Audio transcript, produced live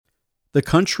The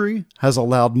country has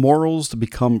allowed morals to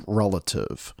become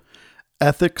relative,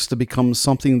 ethics to become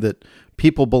something that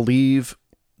people believe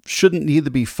shouldn't need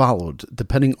to be followed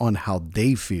depending on how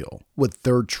they feel, what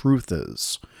their truth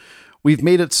is. We've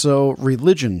made it so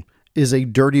religion is a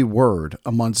dirty word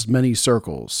amongst many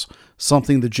circles,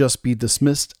 something to just be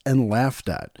dismissed and laughed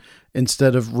at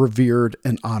instead of revered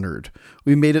and honored.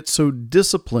 We made it so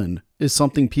discipline is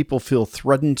something people feel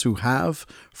threatened to have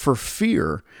for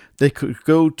fear they could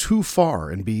go too far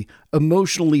and be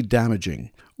emotionally damaging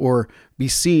or be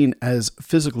seen as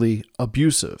physically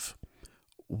abusive.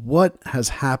 What has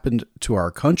happened to our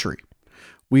country?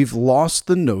 We've lost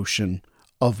the notion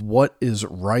of what is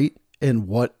right and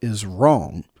what is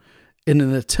wrong in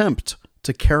an attempt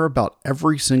to care about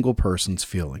every single person's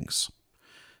feelings.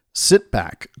 Sit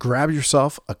back, grab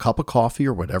yourself a cup of coffee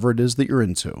or whatever it is that you're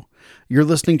into. You're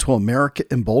listening to America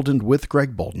Emboldened with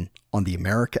Greg Boulden on the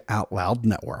America Out Loud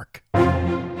Network.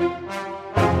 America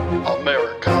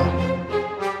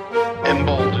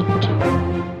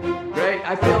Emboldened. Greg,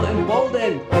 I feel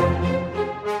emboldened.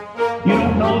 You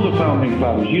don't know the founding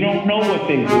fathers. You don't know what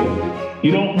they did.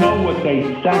 You don't know what they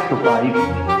sacrificed.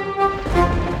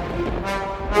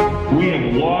 We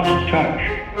have lost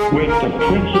touch with the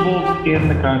principles in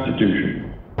the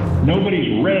Constitution.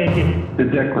 Nobody's read the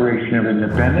Declaration of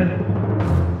Independence.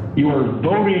 You are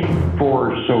voting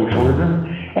for socialism,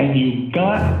 and you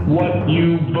got what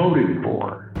you voted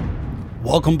for.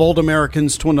 Welcome, bold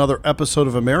Americans, to another episode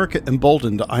of America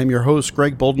Emboldened. I'm your host,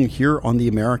 Greg Boulden, here on the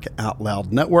America Out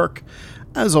Loud Network.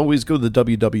 As always, go to the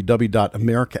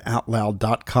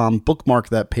www.americaoutloud.com, bookmark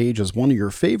that page as one of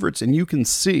your favorites, and you can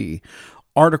see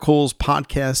articles,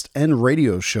 podcasts, and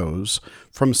radio shows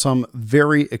from some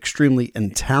very extremely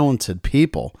and talented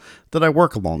people that I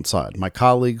work alongside. My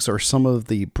colleagues are some of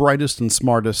the brightest and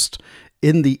smartest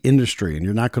in the industry, and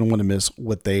you're not going to want to miss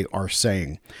what they are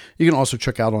saying. You can also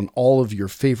check out on all of your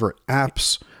favorite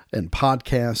apps and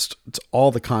podcasts. It's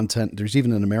all the content. There's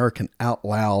even an American Out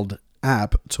Loud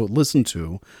app to listen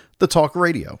to the talk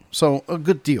radio. So a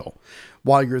good deal.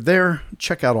 While you're there,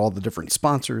 check out all the different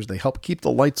sponsors. They help keep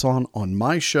the lights on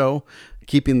my show,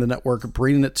 keeping the network,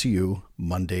 bringing it to you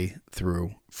Monday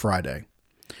through Friday.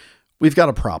 We've got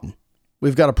a problem.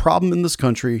 We've got a problem in this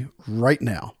country right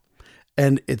now,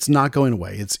 and it's not going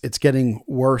away. It's getting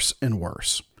worse and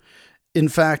worse. In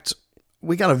fact,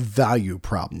 we got a value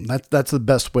problem. That's the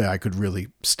best way I could really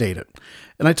state it.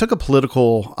 And I took a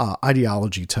political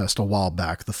ideology test a while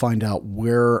back to find out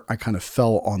where I kind of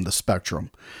fell on the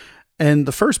spectrum. And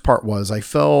the first part was I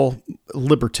fell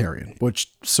libertarian,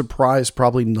 which surprised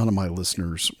probably none of my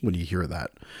listeners when you hear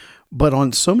that. But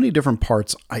on so many different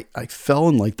parts, I fell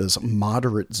in like this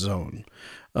moderate zone.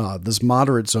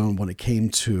 When it came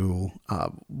to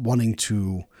wanting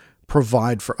to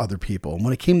provide for other people. And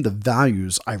when it came to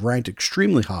values, I ranked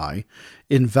extremely high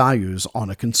in values on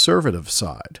a conservative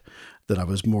side, that I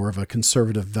was more of a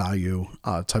conservative value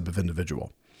type of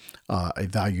individual. I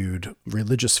valued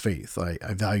religious faith.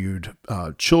 I valued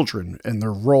children and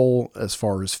their role as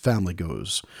far as family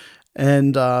goes,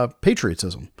 and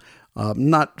patriotism.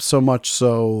 Not so much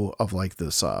so of like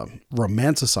this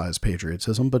romanticized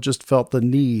patriotism, but just felt the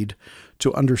need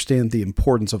to understand the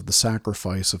importance of the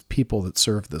sacrifice of people that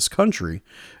serve this country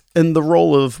and the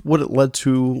role of what it led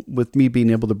to with me being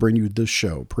able to bring you this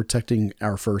show, protecting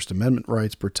our First Amendment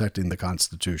rights, protecting the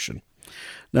Constitution.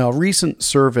 Now, a recent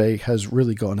survey has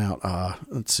really gone out,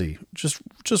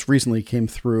 just recently came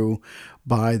through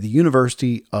by the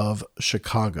University of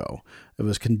Chicago. It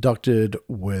was conducted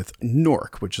with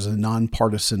NORC, which is a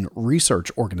nonpartisan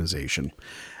research organization.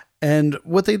 And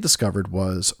what they discovered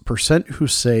was percent who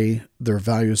say their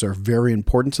values are very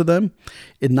important to them.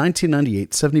 In 1998,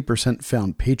 70%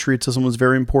 found patriotism was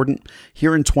very important.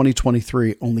 Here in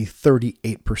 2023, only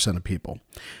 38% of people.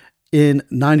 In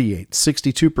 98,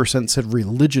 62% said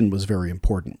religion was very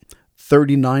important.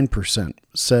 39%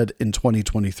 said in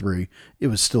 2023 it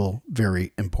was still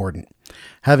very important.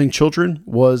 Having children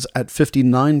was at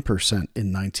 59%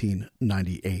 in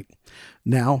 1998.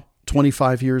 Now,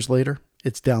 25 years later,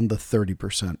 it's down to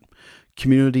 30%.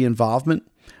 Community involvement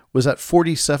was at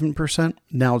 47%.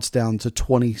 Now it's down to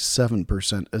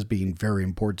 27% as being very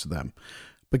important to them.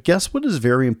 But guess what is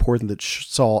very important that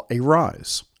saw a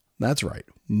rise? That's right.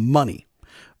 Money.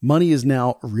 Money is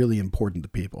now really important to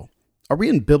people. Are we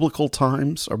in biblical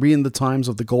times? Are we in the times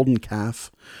of the golden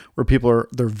calf where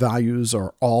their values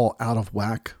are all out of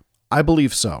whack? I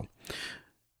believe so.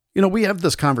 You know, we have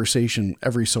this conversation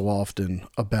every so often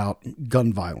about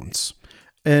gun violence.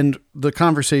 And the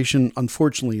conversation,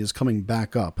 unfortunately, is coming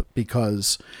back up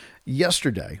because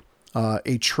yesterday,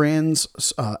 a trans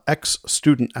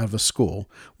ex-student out of a school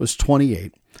was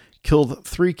 28, killed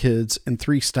 3 kids and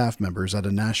 3 staff members at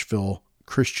a Nashville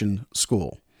Christian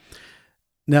school.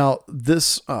 Now,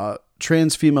 this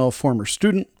trans female former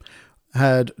student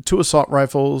had 2 assault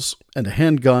rifles and a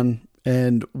handgun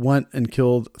and went and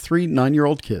killed 3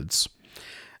 9-year-old kids.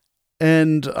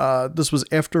 And this was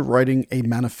after writing a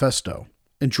manifesto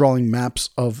and drawing maps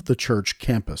of the church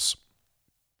campus.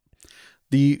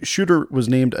 The shooter was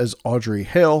named as Audrey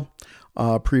Hale,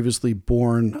 previously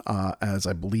born as,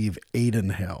 I believe,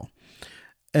 Aiden Hale.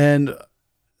 And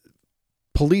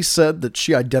police said that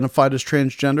she identified as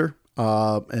transgender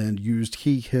and used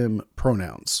he, him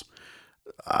pronouns.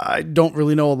 I don't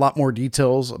really know a lot more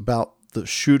details about the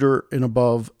shooter and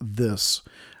above this.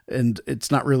 And it's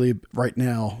not really right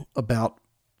now about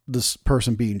this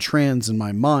person being trans in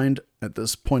my mind at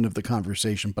this point of the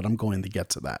conversation, but I'm going to get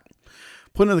to that.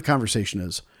 Point of the conversation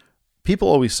is, people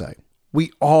always say,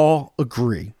 we all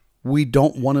agree we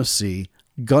don't want to see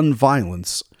gun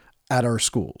violence at our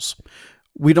schools.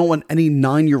 We don't want any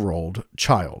 9-year-old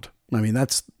child. I mean,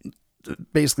 that's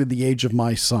basically the age of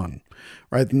my son,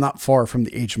 right? Not far from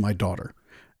the age of my daughter.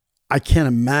 I can't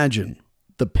imagine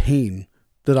the pain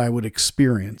that I would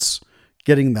experience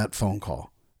getting that phone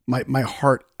call. My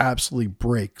heart absolutely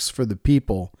breaks for the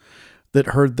people that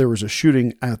heard there was a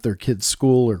shooting at their kid's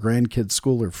school or grandkid's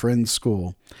school or friend's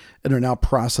school and are now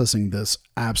processing this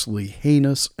absolutely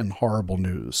heinous and horrible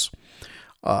news.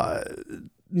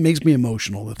 Makes me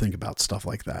emotional to think about stuff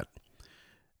like that.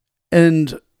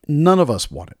 And none of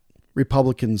us want it.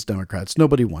 Republicans, Democrats,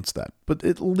 nobody wants that. But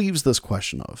it leaves this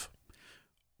question of,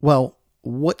 well,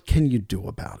 what can you do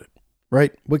about it,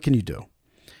 right? What can you do?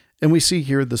 And we see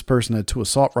here this person had 2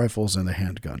 assault rifles and a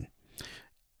handgun.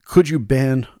 Could you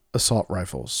ban assault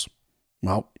rifles?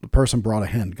 Well, the person brought a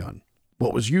handgun.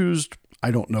 What was used?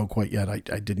 I don't know quite yet. I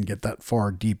didn't get that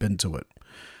far deep into it.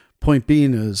 Point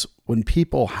being is, when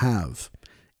people have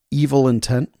evil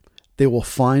intent, they will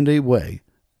find a way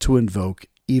to invoke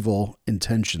evil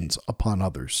intentions upon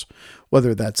others.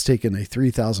 Whether that's taking a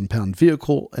 3,000-pound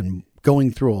vehicle and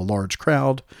going through a large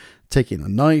crowd, taking a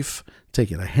knife,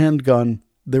 taking a handgun,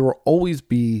 there will always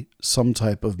be some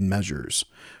type of measures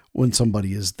when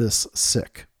somebody is this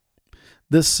sick.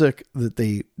 This sick that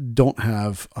they don't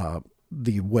have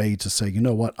the way to say, you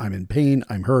know what, I'm in pain,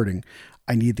 I'm hurting,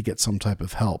 I need to get some type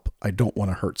of help. I don't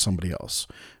want to hurt somebody else.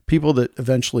 People that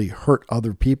eventually hurt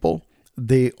other people,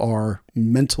 they are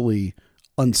mentally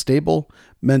unstable,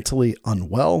 mentally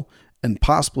unwell, and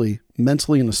possibly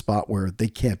mentally in a spot where they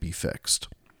can't be fixed.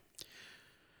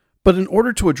 But in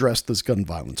order to address this gun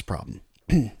violence problem,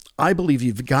 I believe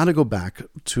you've got to go back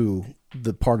to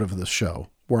the part of the show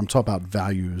where I'm talking about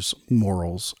values,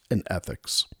 morals, and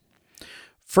ethics.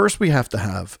 First, we have to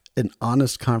have an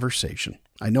honest conversation.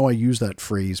 I know I use that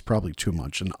phrase probably too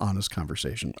much, an honest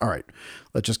conversation. All right,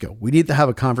 let's just go. We need to have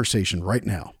a conversation right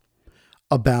now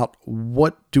about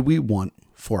what do we want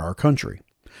for our country.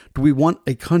 Do we want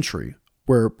a country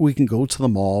where we can go to the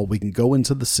mall, we can go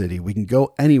into the city, we can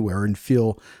go anywhere and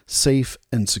feel safe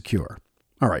and secure?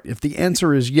 All right, if the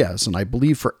answer is yes, and I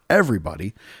believe for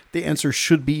everybody, the answer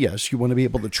should be yes. You want to be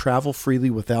able to travel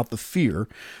freely without the fear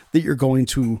that you're going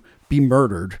to be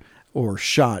murdered or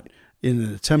shot in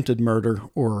an attempted murder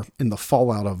or in the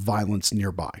fallout of violence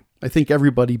nearby. I think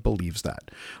everybody believes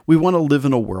that. We want to live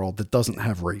in a world that doesn't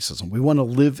have racism. We want to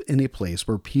live in a place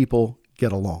where people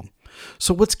get along.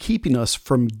 So what's keeping us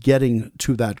from getting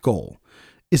to that goal?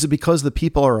 Is it because the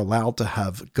people are allowed to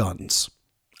have guns?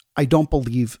 I don't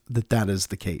believe that that is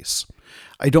the case.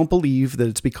 I don't believe that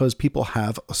it's because people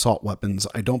have assault weapons.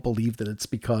 I don't believe that it's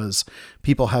because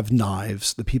people have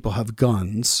knives, that people have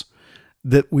guns,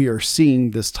 that we are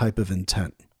seeing this type of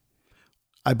intent.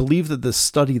 I believe that this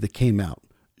study that came out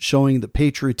showing that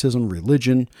patriotism,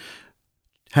 religion,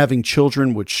 having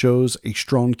children, which shows a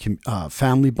strong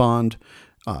family bond,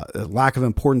 a lack of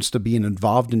importance to being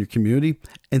involved in your community,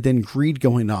 and then greed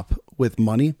going up with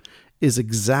money is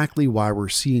exactly why we're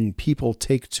seeing people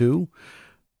take to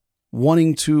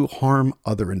wanting to harm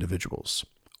other individuals.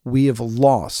 We have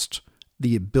lost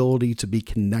the ability to be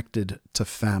connected to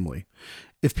family.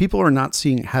 If people are not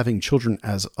seeing having children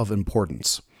as of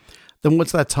importance, then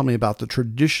what's that tell me about the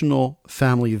traditional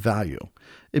family value?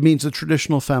 It means the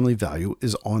traditional family value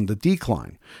is on the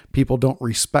decline. People don't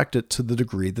respect it to the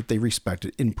degree that they respect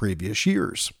it in previous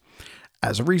years.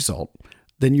 As a result,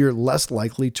 then you're less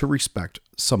likely to respect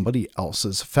somebody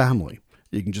else's family.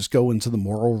 You can just go into the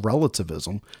moral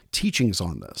relativism teachings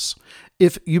on this.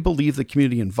 If you believe that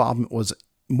community involvement was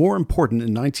more important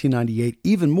in 1998,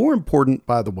 even more important,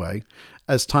 by the way,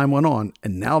 as time went on,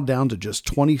 and now down to just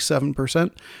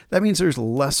 27%, that means there's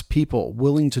less people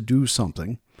willing to do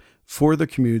something for the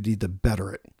community to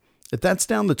better it. If that's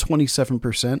down to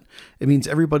 27%, it means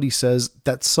everybody says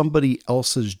that's somebody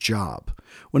else's job.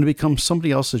 When it becomes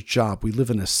somebody else's job, we live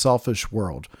in a selfish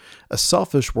world. A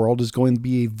selfish world is going to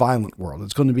be a violent world.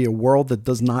 It's going to be a world that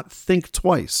does not think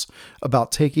twice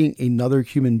about taking another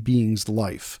human being's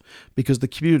life because the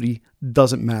community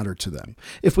doesn't matter to them.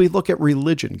 If we look at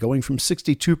religion going from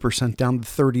 62% down to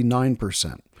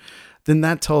 39%, then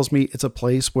that tells me it's a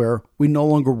place where we no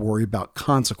longer worry about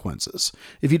consequences.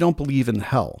 If you don't believe in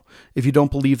hell, if you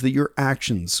don't believe that your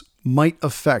actions might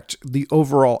affect the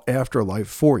overall afterlife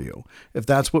for you, if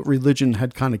that's what religion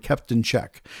had kind of kept in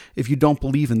check, if you don't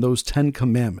believe in those 10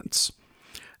 commandments,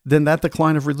 then that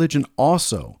decline of religion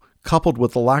also, coupled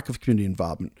with the lack of community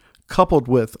involvement, coupled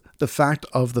with the fact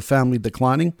of the family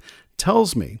declining,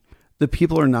 tells me that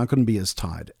people are not going to be as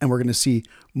tied, and we're going to see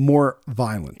more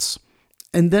violence.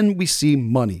 And then we see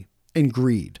money and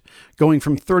greed going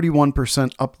from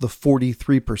 31% up to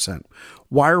 43%.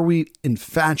 Why are we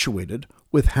infatuated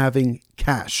with having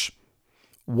cash?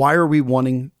 Why are we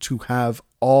wanting to have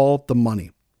all the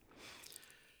money?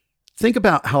 Think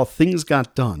about how things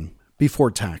got done before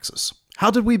taxes.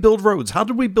 How did we build roads? How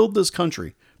did we build this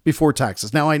country before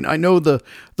taxes? Now, I know the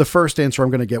first answer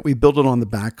I'm going to get, we built it on the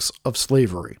backs of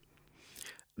slavery.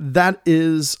 That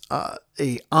is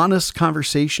a honest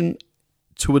conversation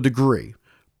to a degree,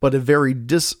 but a very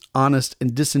dishonest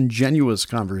and disingenuous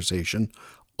conversation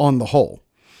on the whole.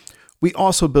 We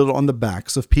also built on the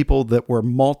backs of people that were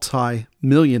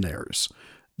multi-millionaires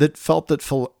that felt that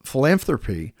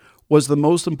philanthropy was the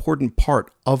most important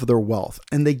part of their wealth,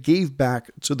 and they gave back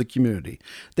to the community.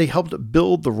 They helped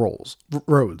build the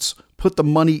roads, put the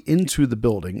money into the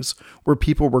buildings where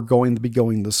people were going to be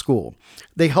going to school.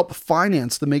 They helped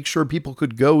finance to make sure people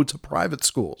could go to private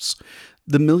schools.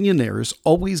 The millionaires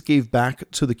always gave back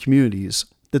to the communities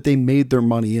that they made their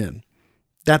money in.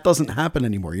 That doesn't happen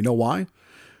anymore. You know why?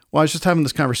 Well, I was just having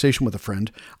this conversation with a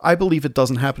friend. I believe it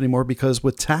doesn't happen anymore because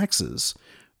with taxes,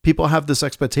 people have this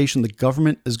expectation the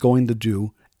government is going to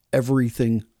do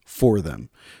everything for them,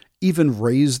 even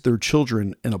raise their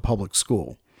children in a public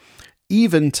school,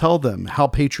 even tell them how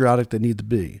patriotic they need to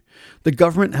be. The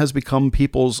government has become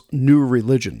people's new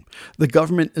religion. The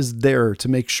government is there to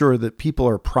make sure that people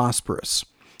are prosperous.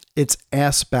 It's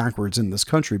ass backwards in this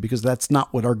country because that's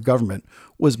not what our government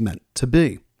was meant to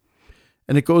be.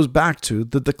 And it goes back to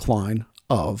the decline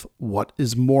of what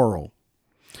is moral.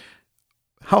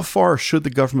 How far should the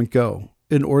government go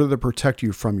in order to protect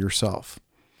you from yourself?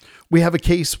 We have a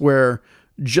case where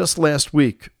just last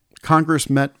week, Congress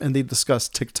met and they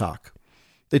discussed TikTok.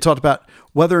 They talked about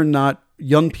whether or not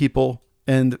young people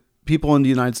and people in the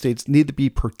United States need to be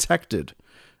protected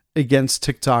against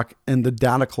TikTok and the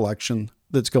data collection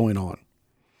that's going on.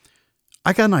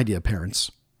 I got an idea,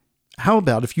 parents. How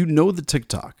about if you know that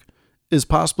TikTok is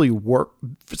possibly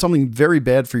something very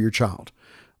bad for your child,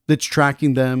 that's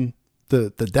tracking them, the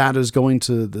data is going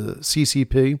to the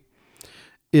CCP.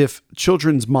 If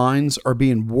children's minds are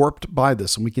being warped by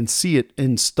this, and we can see it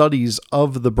in studies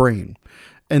of the brain,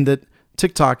 and that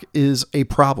TikTok is a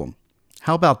problem,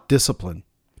 how about discipline?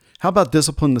 How about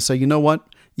discipline to say, you know what?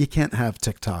 You can't have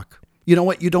TikTok. You know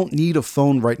what? You don't need a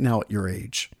phone right now at your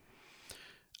age.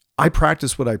 I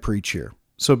practice what I preach here.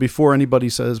 So before anybody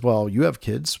says, well, you have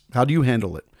kids, how do you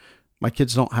handle it? My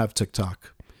kids don't have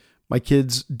TikTok. My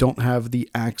kids don't have the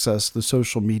access, the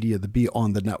social media to be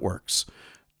on the networks.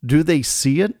 Do they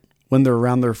see it when they're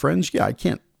around their friends? Yeah, I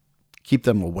can't keep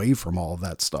them away from all of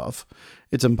that stuff.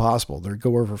 It's impossible. They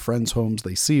go over friends' homes,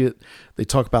 they see it, they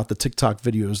talk about the TikTok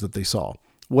videos that they saw.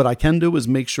 What I can do is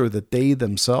make sure that they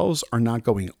themselves are not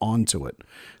going onto it,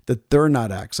 that they're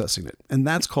not accessing it. And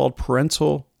that's called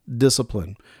parental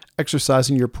discipline,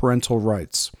 exercising your parental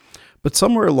rights. But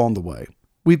somewhere along the way,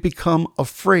 we've become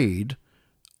afraid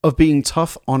of being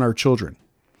tough on our children.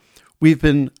 We've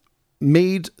been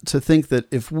made to think that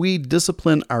if we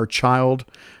discipline our child,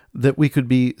 that we could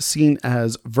be seen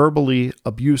as verbally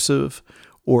abusive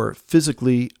or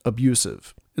physically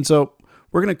abusive. And so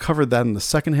we're going to cover that in the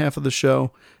second half of the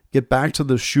show, get back to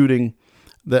the shooting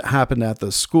that happened at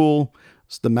the school,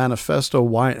 the manifesto,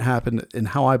 why it happened, and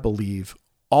how I believe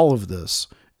all of this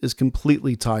is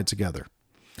completely tied together.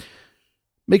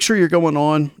 Make sure you're going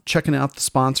on, checking out the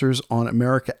sponsors on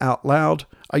America Out Loud.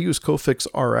 I use Cofix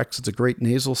RX. It's a great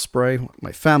nasal spray.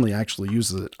 My family actually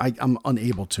uses it. I'm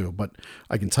unable to, but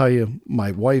I can tell you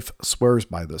my wife swears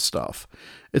by this stuff.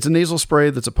 It's a nasal spray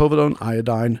that's a povidone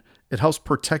iodine. It helps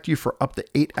protect you for up to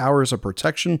 8 hours of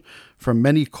protection from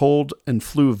many cold and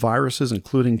flu viruses,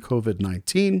 including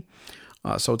COVID-19.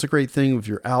 So it's a great thing if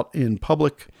you're out in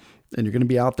public and you're going to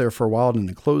be out there for a while in an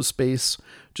enclosed space.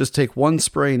 Just take one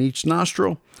spray in each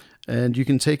nostril And you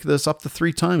can take this up to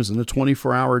 3 times in a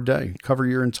 24-hour day, cover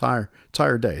your entire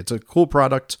day. It's a cool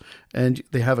product, and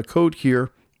they have a code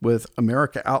here with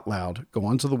America Out Loud. Go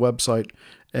onto the website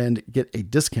and get a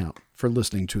discount for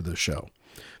listening to this show.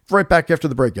 Right back after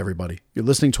the break, everybody. You're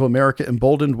listening to America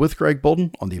Emboldened with Greg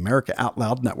Boulden on the America Out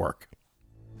Loud Network.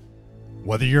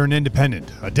 Whether you're an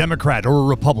independent, a Democrat, or a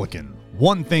Republican,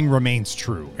 one thing remains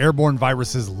true. Airborne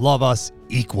viruses love us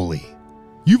equally.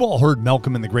 You've all heard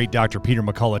Malcolm and the great Dr. Peter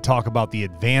McCullough talk about the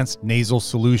advanced nasal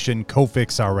solution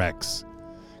Cofix RX.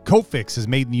 Cofix is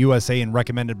made in the USA and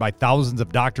recommended by thousands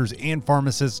of doctors and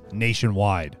pharmacists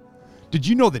nationwide. Did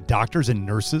you know that doctors and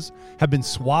nurses have been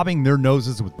swabbing their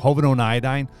noses with povidone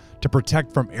iodine to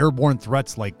protect from airborne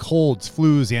threats like colds,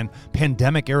 flus, and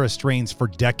pandemic-era strains for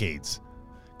decades?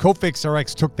 Cofix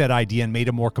RX took that idea and made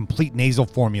a more complete nasal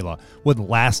formula with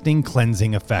lasting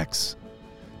cleansing effects.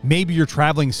 Maybe you're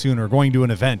traveling soon or going to an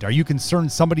event. Are you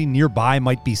concerned somebody nearby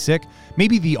might be sick?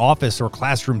 Maybe the office or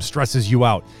classroom stresses you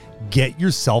out. Get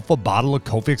yourself a bottle of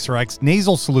Cofix RX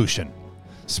nasal solution.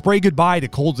 Spray goodbye to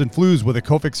colds and flus with a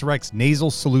Cofix RX nasal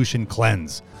solution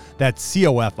cleanse. That's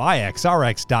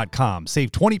COFIXRX.com.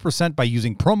 Save 20% by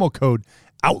using promo code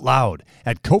OUTLOUD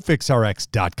at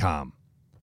COFIXRX.com.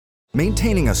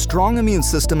 Maintaining a strong immune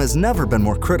system has never been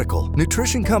more critical.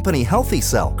 Nutrition company Healthy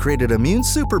Cell created Immune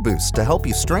Super Boost to help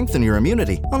you strengthen your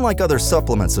immunity, unlike other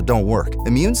supplements that don't work.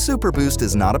 Immune Super Boost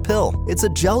is not a pill. It's a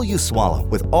gel you swallow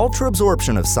with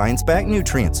ultra-absorption of science-backed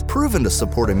nutrients proven to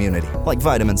support immunity, like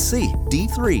vitamin C,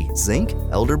 D3, zinc,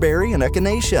 elderberry, and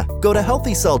echinacea. Go to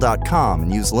healthycell.com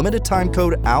and use limited time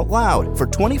code OUTLOUD for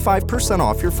 25%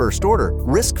 off your first order.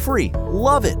 Risk-free.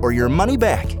 Love it or your money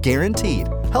back. Guaranteed.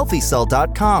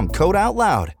 healthycell.com code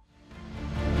OUTLOUD.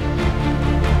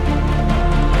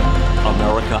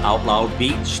 America Out Loud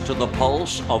beats to the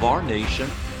pulse of our nation.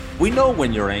 We know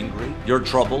when you're angry, you're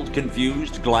troubled,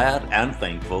 confused, glad, and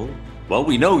thankful. Well,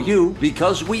 we know you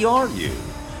because we are you.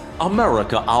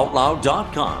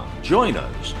 AmericaOutloud.com. Join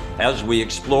us as we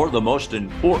explore the most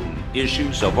important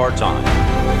issues of our time.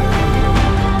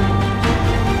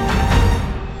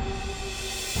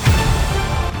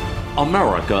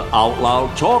 America Out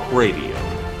Loud Talk Radio.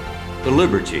 The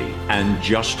liberty and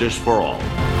justice for all.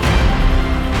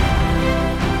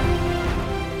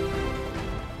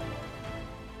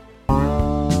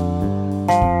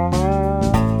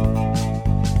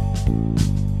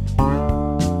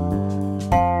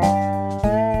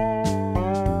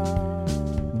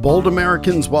 Bold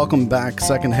Americans, welcome back.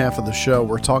 Second half of the show.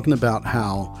 We're talking about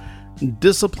how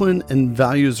discipline and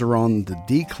values are on the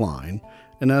decline.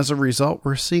 And as a result,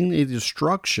 we're seeing a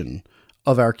destruction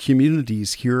of our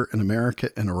communities here in America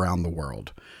and around the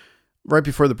world. Right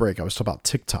before the break, I was talking about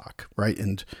TikTok, right?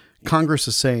 And Congress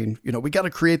is saying, we got to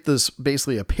create this,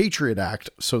 basically a Patriot Act,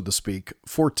 so to speak,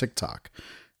 for TikTok.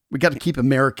 We got to keep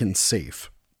Americans safe.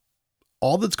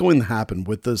 All that's going to happen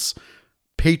with this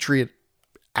Patriot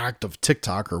Act of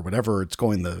TikTok, or whatever it's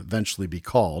going to eventually be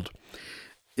called,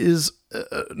 is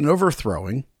an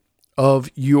overthrowing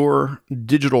of your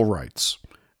digital rights.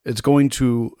 It's going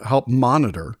to help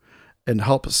monitor and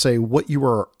help say what you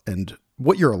are and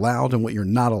what you're allowed and what you're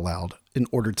not allowed in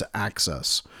order to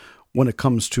access when it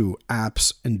comes to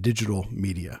apps and digital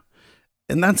media.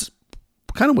 And that's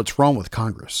kind of what's wrong with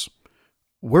Congress.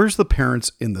 Where's the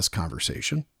parents in this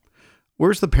conversation?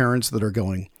 Where's the parents that are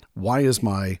going, why is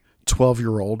my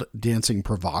 12-year-old dancing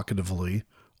provocatively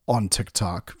on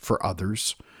TikTok for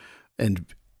others and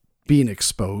being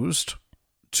exposed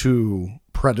to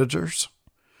predators?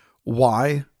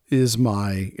 Why is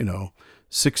my,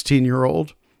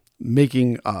 16-year-old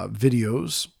making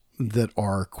videos that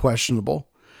are questionable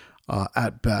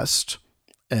at best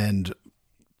and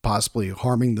possibly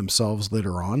harming themselves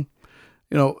later on?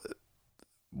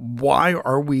 Why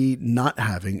are we not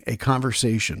having a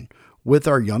conversation with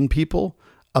our young people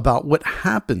about what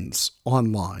happens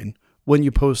online when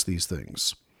you post these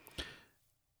things?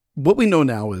 What we know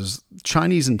now is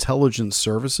Chinese intelligence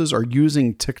services are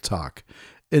using TikTok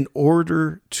in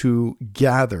order to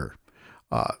gather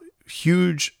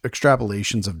huge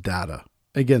extrapolations of data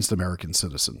against American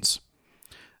citizens.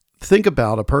 Think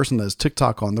about a person that has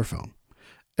TikTok on their phone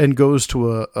and goes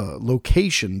to a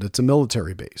location that's a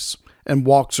military base and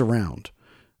walks around.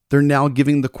 They're now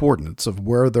giving the coordinates of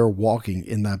where they're walking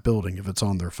in that building if it's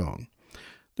on their phone.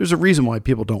 There's a reason why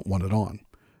people don't want it on.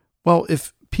 Well,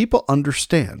 if people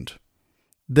understand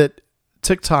that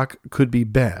TikTok could be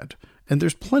bad, and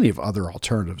there's plenty of other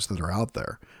alternatives that are out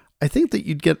there, I think that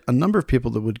you'd get a number of people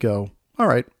that would go, all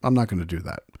right, I'm not going to do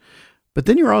that. But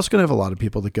then you're also going to have a lot of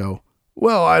people that go,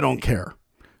 well, I don't care.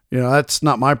 That's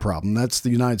not my problem. That's the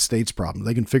United States problem.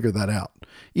 They can figure that out,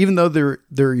 even though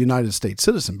they're a United States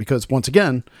citizen, because once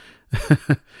again,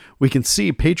 we can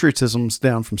see patriotism's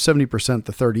down from 70%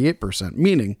 to 38%,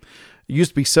 meaning it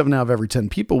used to be 7 out of every 10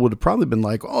 people would have probably been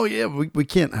like, oh yeah, we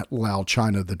can't allow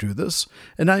China to do this.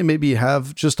 And now you maybe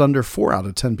have just under 4 out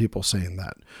of 10 people saying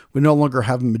that. We no longer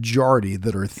have a majority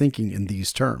that are thinking in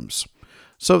these terms.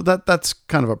 So that's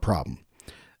kind of a problem.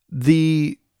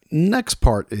 The next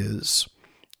part is,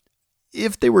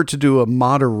 if they were to do a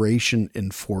moderation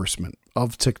enforcement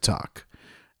of TikTok,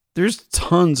 there's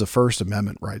tons of First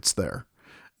Amendment rights there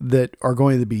that are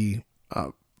going to be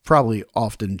probably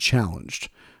often challenged.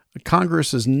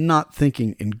 Congress is not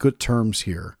thinking in good terms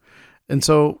here. And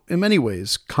so in many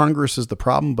ways, Congress is the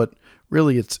problem, but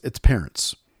really it's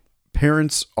parents.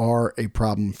 Parents are a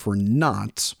problem for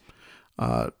not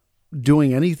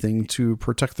doing anything to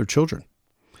protect their children.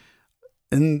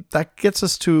 And that gets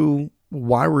us to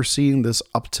why we're seeing this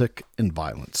uptick in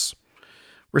violence.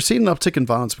 We're seeing an uptick in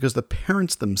violence because the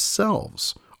parents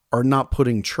themselves are not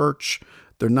putting church,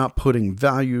 they're not putting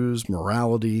values,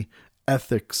 morality,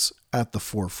 ethics at the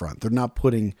forefront. They're not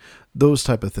putting those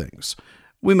type of things.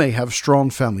 We may have strong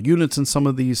family units in some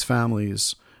of these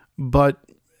families, but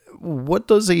what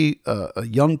does a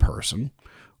young person,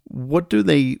 what do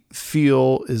they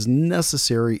feel is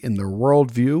necessary in their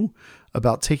worldview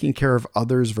about taking care of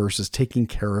others versus taking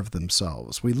care of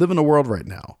themselves? We live in a world right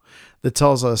now that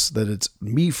tells us that it's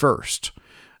me first.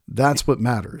 That's what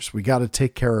matters. We got to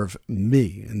take care of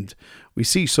me. And we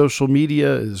see social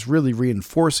media is really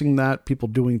reinforcing that. People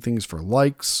doing things for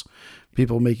likes,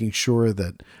 people making sure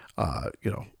that,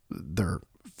 they're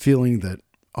feeling that,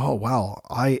 oh, wow,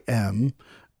 I am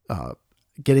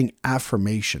getting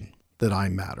affirmation that I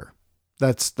matter.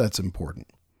 That's important.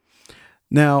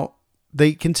 Now,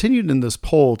 they continued in this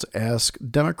poll to ask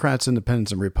Democrats,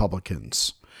 Independents, and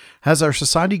Republicans, has our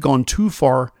society gone too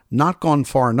far, not gone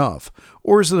far enough,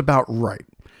 or is it about right?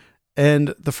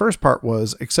 And the first part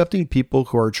was accepting people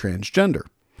who are transgender.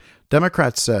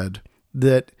 Democrats said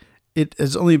that it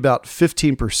is only about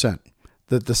 15%,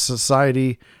 that the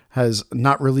society has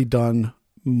not really done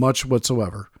much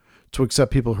whatsoever to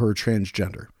accept people who are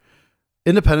transgender.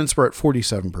 Independents were at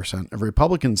 47%, and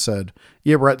Republicans said,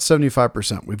 yeah, we're at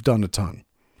 75%. We've done a ton.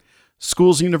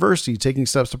 Schools and universities taking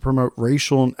steps to promote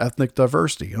racial and ethnic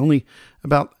diversity. Only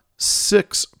about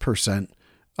 6%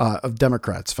 of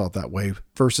Democrats felt that way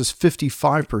versus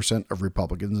 55% of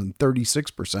Republicans and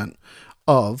 36%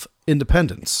 of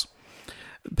independents.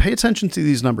 Pay attention to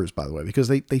these numbers, by the way, because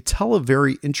they tell a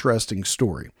very interesting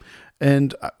story,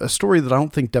 and a story that I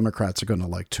don't think Democrats are going to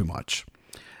like too much.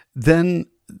 Then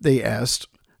they asked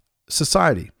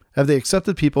society, have they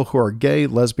accepted people who are gay,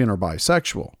 lesbian, or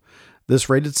bisexual? This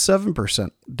rated 7%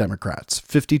 Democrats.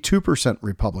 52%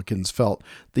 Republicans felt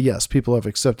that yes, people have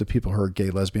accepted people who are gay,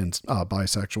 lesbian,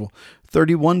 bisexual.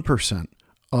 31%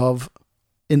 of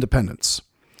independents.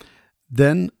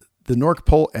 Then the NORC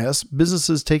poll asked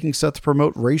businesses taking steps to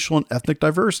promote racial and ethnic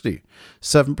diversity.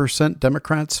 7%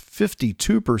 Democrats,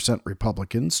 52%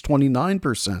 Republicans,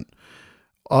 29%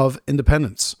 of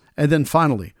independents. And then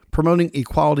finally, promoting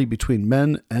equality between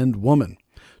men and women.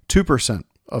 2%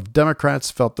 of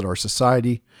Democrats felt that our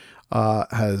society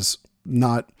has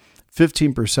not.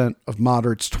 15% of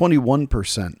moderates,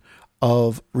 21%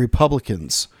 of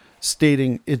Republicans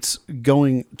stating it's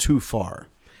going too far,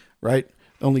 right?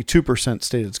 Only 2%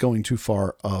 stated it's going too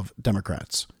far of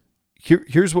Democrats.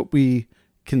 Here's what we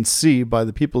can see by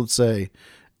the people that say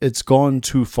it's gone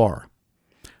too far.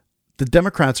 The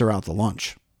Democrats are out to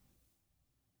lunch.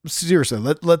 Seriously,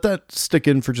 let that stick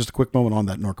in for just a quick moment on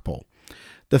that NORC poll.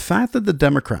 The fact that the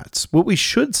Democrats, what we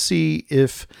should see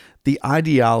if the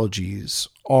ideologies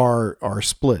are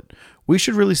split, we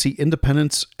should really see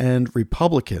independents and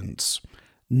Republicans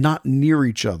not near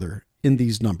each other in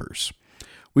these numbers.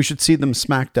 We should see them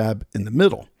smack dab in the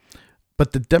middle.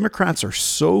 But the Democrats are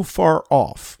so far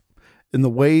off in the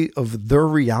way of their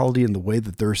reality and the way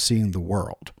that they're seeing the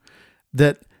world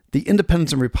that the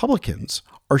independents and Republicans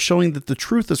are showing that the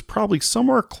truth is probably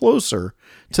somewhere closer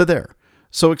to there.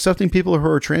 So accepting people who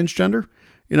are transgender,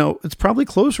 it's probably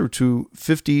closer to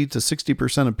 50 to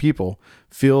 60% of people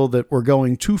feel that we're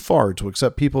going too far to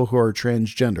accept people who are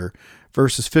transgender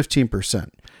versus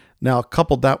 15%. Now,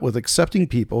 couple that with accepting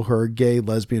people who are gay,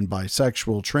 lesbian,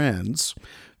 bisexual, trans,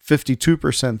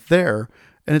 52% there,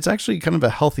 and it's actually kind of a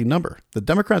healthy number. The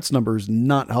Democrats' number is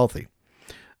not healthy.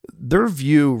 Their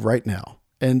view right now,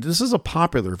 and this is a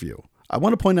popular view, I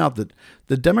want to point out that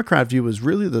the Democrat view is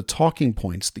really the talking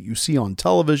points that you see on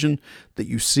television, that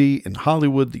you see in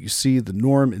Hollywood, that you see the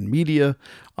norm in media.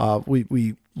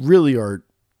 We really are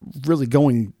really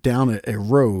going down a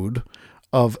road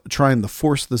of trying to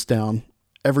force this down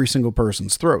every single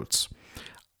person's throats.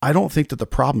 I don't think that the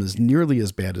problem is nearly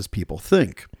as bad as people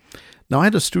think. Now, I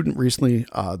had a student recently,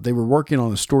 they were working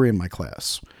on a story in my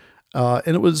class,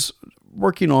 and it was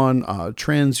working on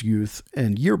trans youth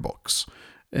and yearbooks,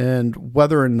 and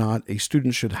whether or not a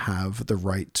student should have the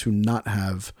right to not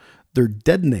have their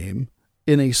dead name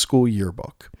in a school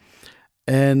yearbook.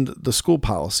 And the school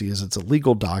policy is it's a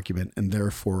legal document, and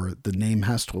therefore the name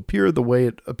has to appear the way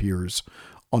it appears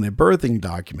on a birthing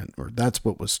document, or that's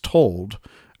what was told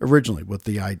originally, what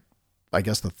I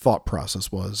guess the thought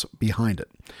process was behind it.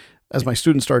 As my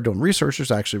students started doing research,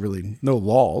 there's actually really no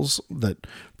laws that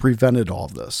prevented all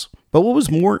of this. But what was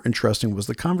more interesting was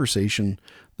the conversation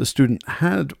the student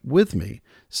had with me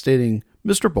stating,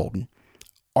 Mr. Boulden,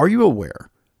 are you aware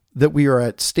that we are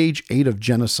at stage 8 of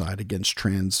genocide against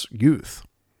trans youth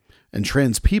and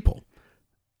trans people?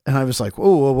 And I was like,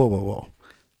 whoa.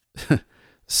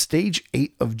 Stage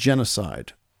 8 of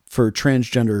genocide for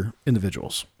transgender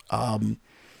individuals. Can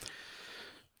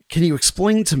you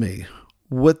explain to me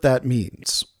what that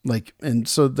means? And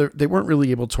so they weren't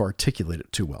really able to articulate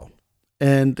it too well.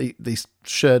 And they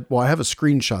said, well, I have a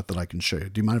screenshot that I can show you.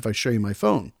 Do you mind if I show you my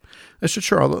phone? I said,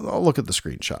 sure, I'll look at the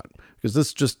screenshot, because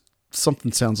this just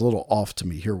something sounds a little off to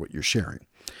me here, what you're sharing.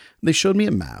 They showed me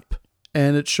a map,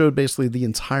 and it showed basically the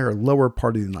entire lower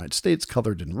part of the United States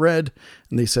colored in red.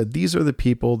 And they said, these are the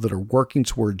people that are working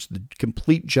towards the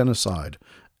complete genocide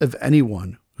of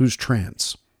anyone who's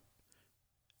trans.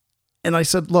 And I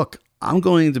said, look, I'm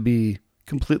going to be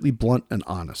completely blunt and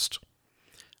honest.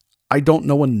 I don't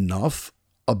know enough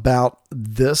about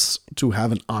this to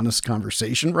have an honest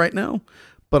conversation right now,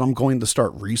 but I'm going to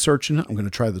start researching it. I'm going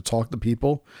to try to talk to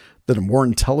people that are more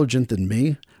intelligent than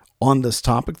me on this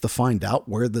topic to find out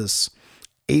where this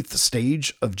 8th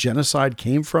stage of genocide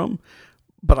came from.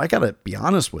 But I got to be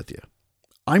honest with you.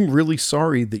 I'm really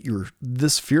sorry that you're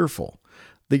this fearful,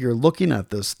 that you're looking at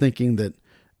this thinking that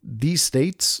these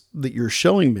states that you're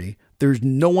showing me, there's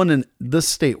no one in this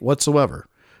state whatsoever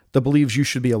that believes you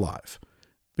should be alive.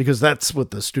 Because that's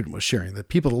what the student was sharing, that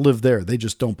people that live there, they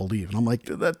just don't believe. And I'm like,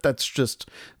 that's just,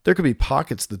 there could be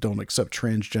pockets that don't accept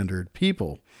transgendered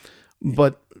people,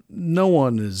 but no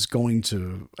one is going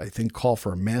to, I think, call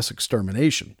for a mass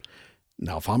extermination.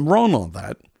 Now, if I'm wrong on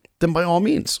that, then by all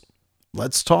means,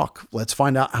 let's talk. Let's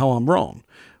find out how I'm wrong.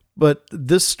 But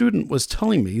this student was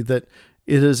telling me that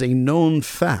it is a known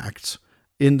fact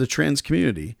in the trans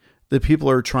community that people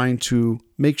are trying to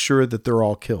make sure that they're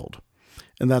all killed.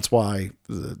 And that's why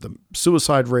the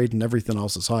suicide rate and everything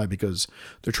else is high, because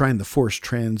they're trying to force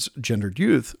transgendered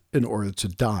youth in order to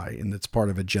die, and it's part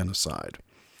of a genocide.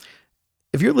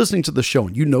 If you're listening to the show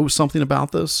and you know something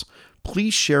about this,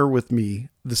 please share with me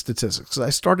the statistics. I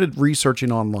started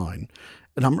researching online,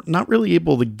 and I'm not really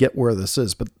able to get where this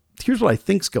is, but here's what I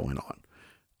think's going on.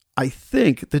 I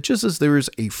think that just as there is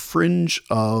a fringe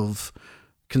of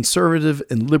conservative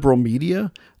and liberal media,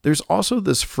 there's also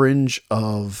this fringe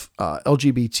of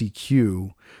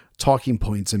LGBTQ talking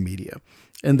points in media.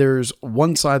 And there's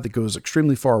one side that goes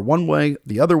extremely far one way,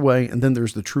 the other way, and then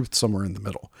there's the truth somewhere in the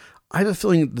middle. I have a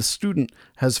feeling the student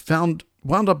has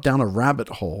wound up down a rabbit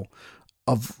hole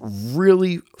of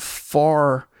really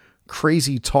far,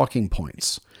 crazy talking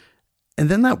points. And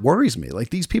then that worries me.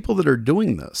 Like, these people that are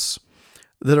doing this,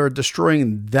 that are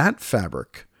destroying that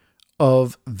fabric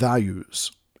of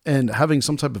values and having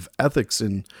some type of ethics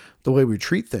in the way we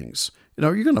treat things.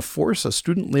 Are you going to force a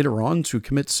student later on to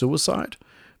commit suicide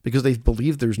because they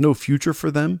believe there's no future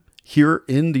for them here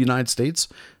in the United States?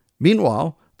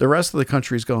 Meanwhile, the rest of the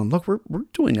country is going, look, we're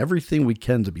doing everything we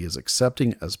can to be as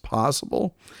accepting as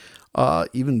possible,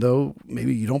 even though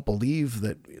maybe you don't believe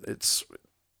that it's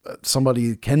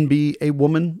somebody can be a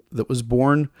woman that was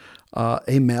born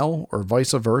a male or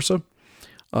vice versa.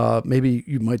 Maybe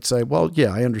you might say, well,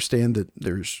 yeah, I understand that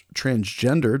there's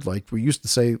transgendered. Like we used to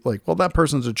say, like, well, that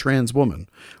person's a trans woman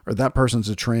or that person's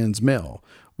a trans male.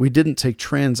 We didn't take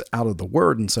trans out of the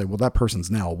word and say, well, that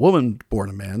person's now a woman born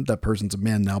a man. That person's a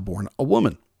man now born a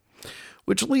woman,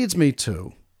 which leads me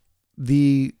to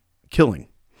the killing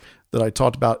that I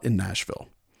talked about in Nashville.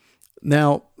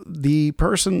 Now, the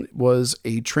person was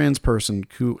a trans person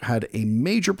who had a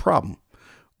major problem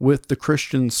with the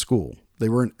Christian school. They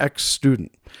were an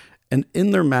ex-student. And in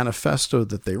their manifesto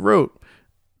that they wrote,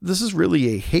 this is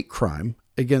really a hate crime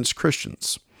against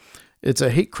Christians. It's a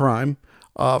hate crime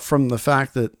from the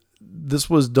fact that this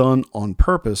was done on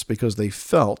purpose because they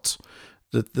felt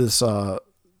that this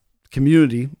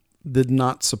community did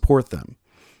not support them.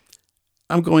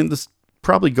 I'm going to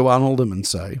probably go out on a limb and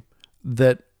say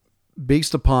that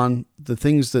based upon the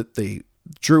things that they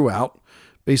drew out,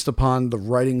 based upon the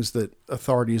writings that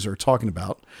authorities are talking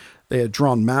about. They had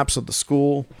drawn maps of the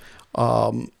school,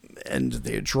 and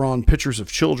they had drawn pictures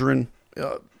of children.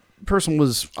 Person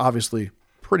was obviously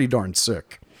pretty darn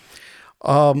sick.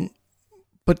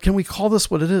 But can we call this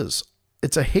what it is?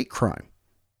 It's a hate crime.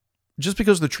 Just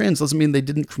because they're trans doesn't mean they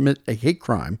didn't commit a hate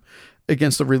crime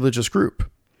against a religious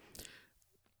group.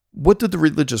 What did the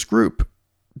religious group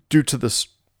do to this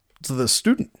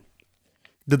student?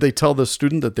 Did they tell this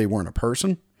student that they weren't a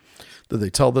person? Did they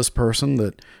tell this person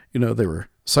that, they were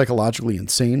psychologically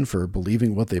insane for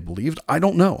believing what they believed? I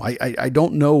don't know. I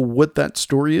don't know what that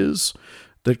story is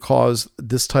that caused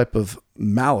this type of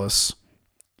malice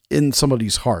in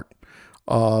somebody's heart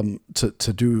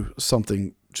to do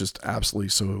something just absolutely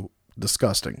so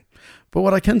disgusting. But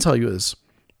what I can tell you is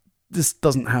this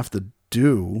doesn't have to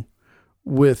do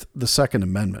with the Second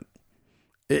Amendment.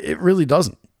 It really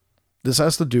doesn't. This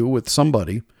has to do with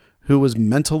somebody who was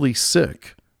mentally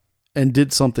sick and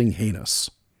did something heinous.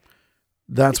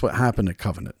 That's what happened at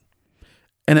Covenant.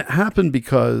 And it happened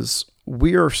because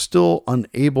we are still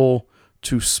unable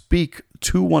to speak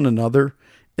to one another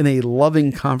in a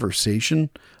loving conversation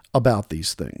about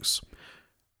these things.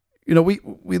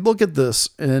 We look at this,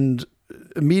 and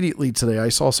immediately today I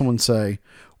saw someone say,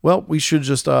 well, we should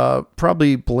just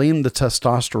probably blame the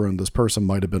testosterone this person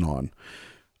might have been on.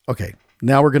 Okay,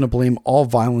 now we're going to blame all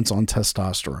violence on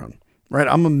testosterone, right?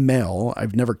 I'm a male.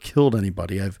 I've never killed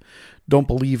anybody. I don't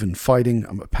believe in fighting.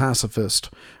 I'm a pacifist.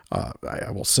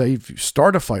 I will say if you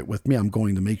start a fight with me, I'm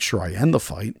going to make sure I end the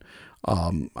fight.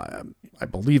 I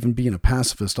believe in being a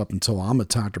pacifist up until I'm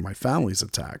attacked or my family's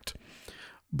attacked.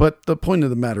 But the point of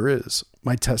the matter is,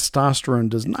 my testosterone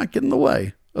does not get in the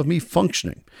way of me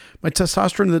functioning. My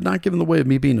testosterone did not get in the way of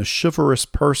me being a chivalrous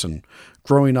person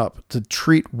growing up to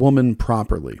treat women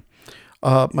properly.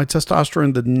 My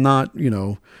testosterone did not,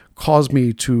 cause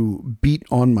me to beat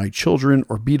on my children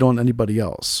or beat on anybody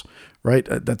else, right?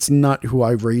 That's not who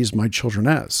I raised my children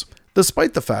as.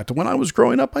 Despite the fact that when I was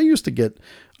growing up, I used to get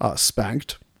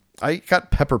spanked. I got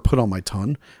pepper put on my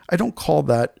tongue. I don't call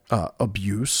that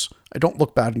abuse. I don't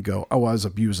look back and go, oh, I was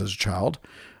abused as a child.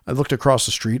 I looked across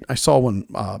the street. I saw when,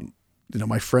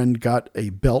 my friend got a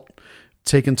belt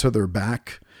taken to their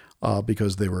back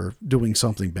because they were doing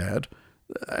something bad.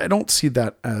 I don't see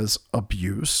that as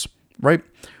abuse, right?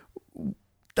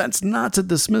 That's not to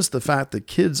dismiss the fact that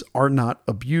kids are not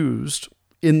abused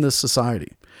in this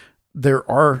society. There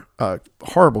are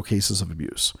horrible cases of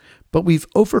abuse, but we've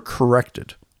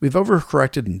overcorrected. We've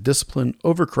overcorrected in discipline,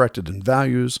 overcorrected in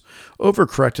values,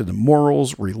 overcorrected in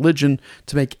morals, religion,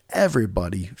 to make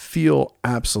everybody feel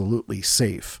absolutely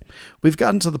safe. We've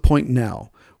gotten to the point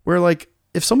now where,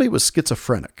 if somebody was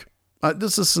schizophrenic,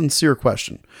 this is a sincere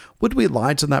question, would we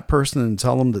lie to that person and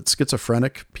tell them that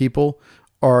schizophrenic people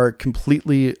are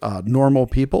completely normal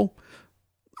people?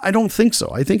 I don't think so.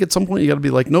 I think at some point you got to be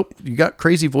like, nope, you got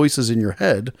crazy voices in your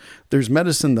head. There's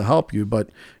medicine to help you, but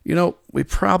we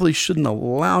probably shouldn't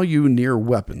allow you near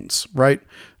weapons, right?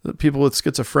 The people with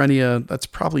schizophrenia, that's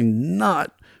probably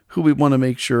not who we want to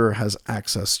make sure has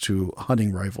access to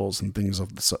hunting rifles and things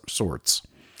of the sorts.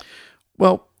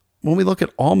 Well, when we look at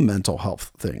all mental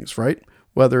health things, right?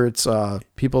 Whether it's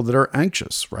people that are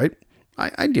anxious, right?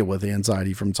 I deal with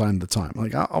anxiety from time to time.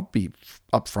 I'll be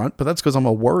upfront, but that's because I'm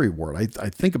a worrywart. I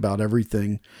think about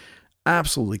everything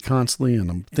absolutely constantly, and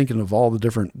I'm thinking of all the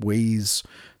different ways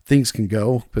things can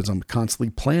go because I'm constantly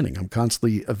planning. I'm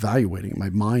constantly evaluating. My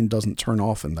mind doesn't turn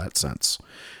off in that sense.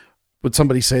 Would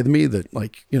somebody say to me that,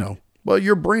 well,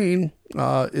 your brain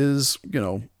is,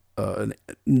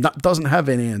 doesn't have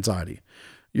any anxiety.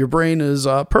 Your brain is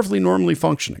perfectly normally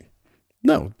functioning.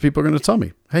 No, people are going to tell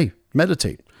me, hey,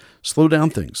 meditate. Slow down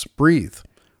things, breathe,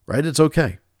 right? It's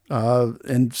okay.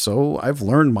 And so I've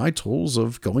learned my tools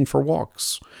of going for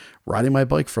walks, riding my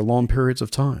bike for long periods of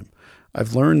time.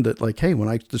 I've learned that hey, when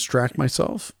I distract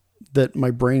myself, that my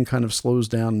brain kind of slows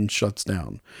down and shuts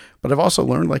down. But I've also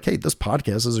learned hey, this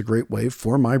podcast is a great way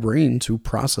for my brain to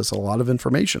process a lot of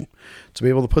information, to be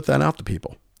able to put that out to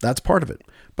people. That's part of it.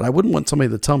 But I wouldn't want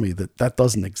somebody to tell me that that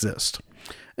doesn't exist.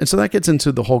 And so that gets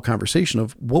into the whole conversation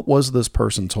of what was this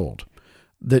person told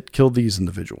that killed these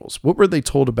individuals? What were they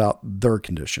told about their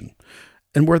condition?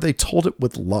 And were they told it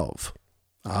with love?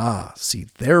 See,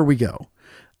 there we go.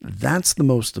 That's the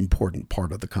most important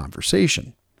part of the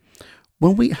conversation.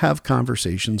 When we have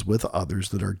conversations with others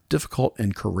that are difficult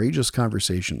and courageous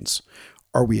conversations,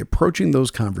 are we approaching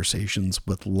those conversations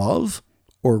with love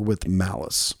or with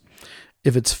malice?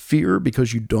 If it's fear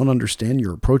because you don't understand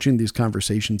you're approaching these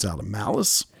conversations out of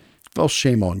malice, well,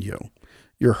 shame on you.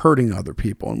 You're hurting other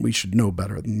people, and we should know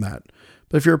better than that.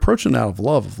 But if you're approaching out of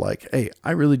love of hey,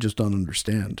 I really just don't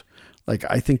understand Like,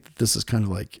 I think that this is kind of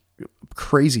like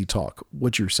crazy talk,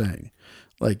 what you're saying.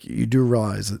 Like, you do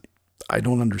realize that I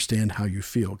don't understand how you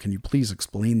feel. Can you please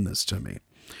explain this to me?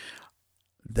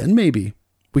 Then maybe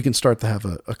we can start to have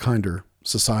a kinder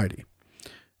society.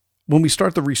 When we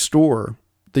start to restore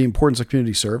the importance of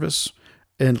community service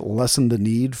and lessen the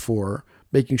need for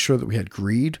making sure that we had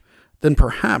greed, then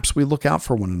perhaps we look out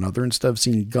for one another instead of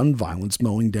seeing gun violence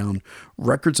mowing down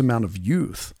records amount of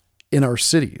youth in our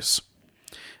cities.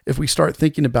 If we start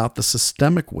thinking about the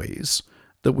systemic ways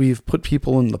that we've put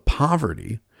people in the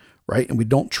poverty, right? And we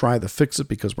don't try to fix it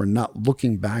because we're not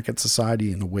looking back at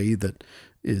society in a way that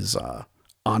is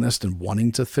honest and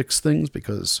wanting to fix things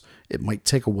because it might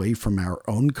take away from our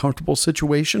own comfortable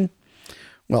situation.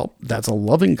 Well, that's a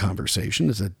loving conversation.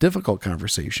 It's a difficult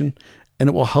conversation, and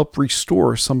it will help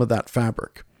restore some of that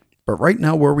fabric. But right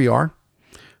now where we are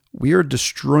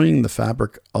destroying the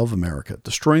fabric of America,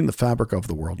 destroying the fabric of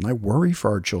the world. And I worry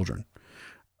for our children.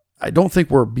 I don't think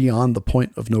we're beyond the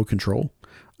point of no control.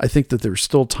 I think that there's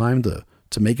still time to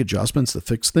make adjustments, to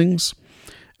fix things.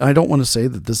 And I don't want to say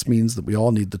that this means that we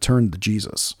all need to turn to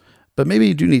Jesus, but maybe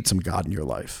you do need some God in your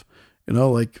life. You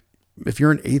know, like if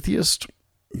you're an atheist,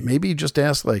 maybe just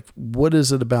ask, like, what is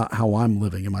it about how I'm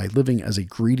living? Am I living as a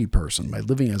greedy person? Am I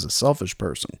living as a selfish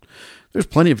person? There's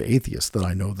plenty of atheists that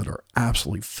I know that are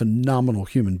absolutely phenomenal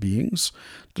human beings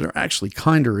that are actually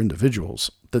kinder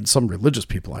individuals than some religious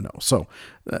people I know. So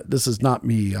this is not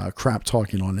me crap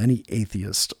talking on any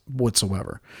atheist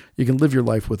whatsoever. You can live your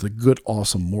life with a good,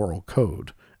 awesome moral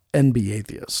code and be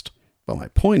atheist. But my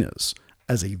point is,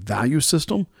 as a value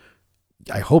system,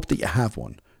 I hope that you have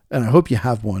one. And I hope you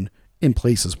have one in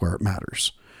places where it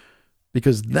matters,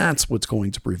 because that's what's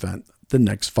going to prevent the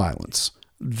next violence.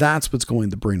 That's what's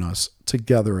going to bring us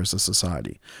together as a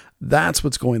society. That's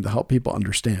what's going to help people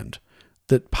understand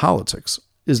that politics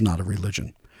is not a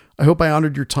religion. I hope I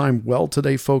honored your time well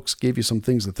today, folks, gave you some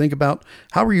things to think about.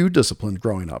 How were you disciplined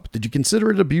growing up? Did you consider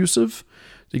it abusive?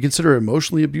 Did you consider it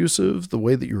emotionally abusive, the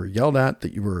way that you were yelled at,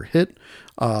 that you were hit,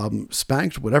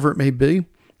 spanked, whatever it may be?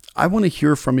 I want to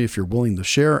hear from you if you're willing to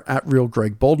share at Real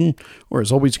Greg Boulden, or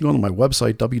as always, you can go to my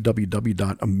website,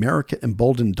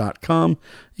 www.americaemboldened.com.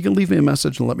 You can leave me a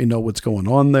message and let me know what's going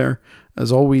on there. As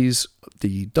always,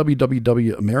 the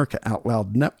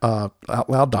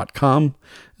www.americaoutloud.com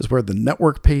is where the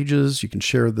network page is. You can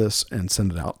share this and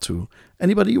send it out to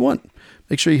anybody you want.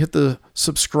 Make sure you hit the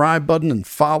subscribe button and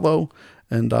follow,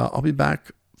 and I'll be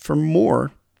back for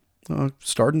more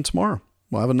starting tomorrow.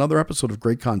 We'll have another episode of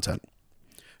great content.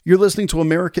 You're listening to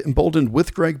America Emboldened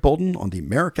with Greg Boulden on the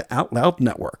America Out Loud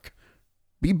Network.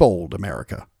 Be bold,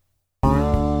 America.